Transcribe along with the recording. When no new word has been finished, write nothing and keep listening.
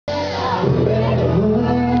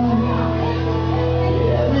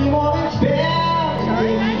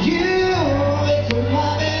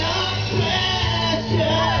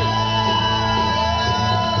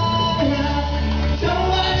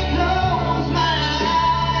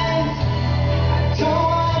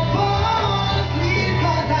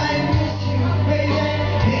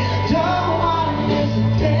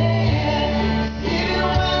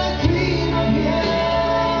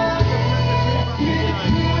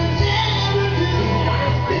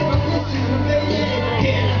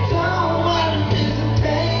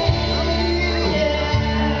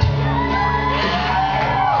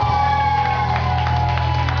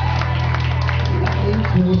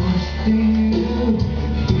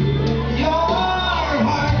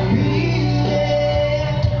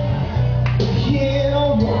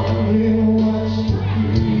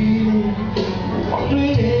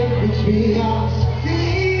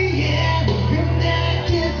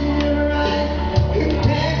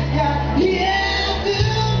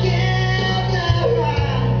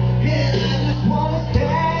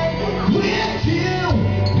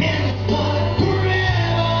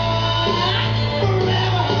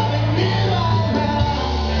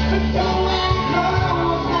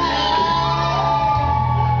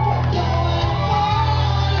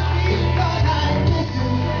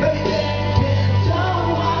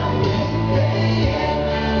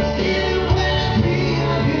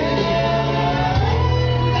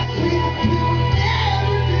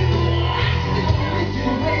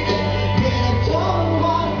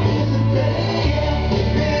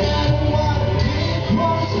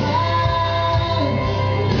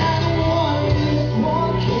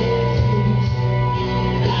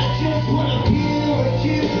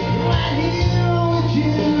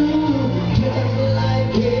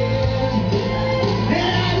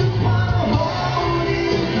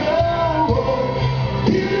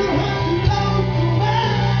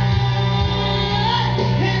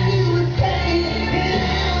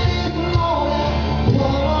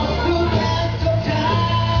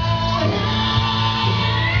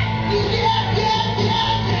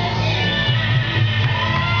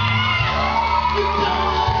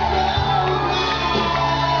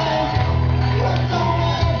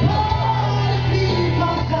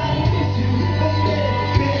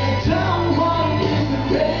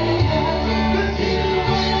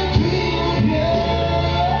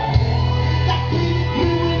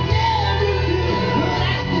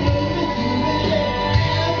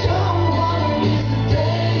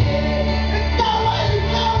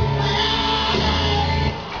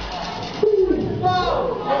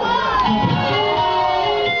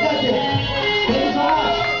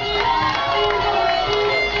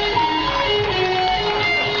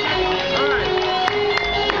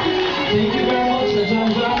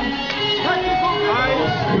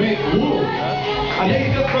I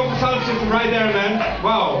think you just broke the sound system right there, man.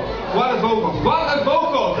 Wow. What a vocals. What a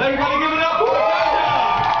vocals. Everybody give it up for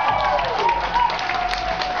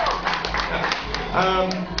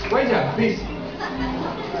Wait, please.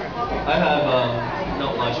 I have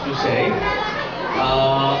not much to say.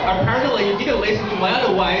 Apparently you didn't listen to my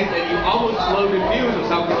other ones and you almost slow reviews or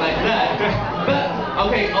something like that. But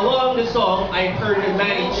okay, along the song I heard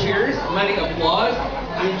many cheers, many applause.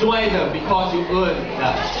 Enjoy them because you earned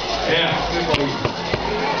that. Yeah, good for you.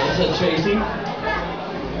 What's Tracy?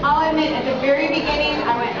 I'll admit, at the very beginning,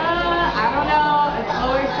 I went, I don't know, a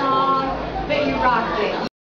slower song, but you rocked it.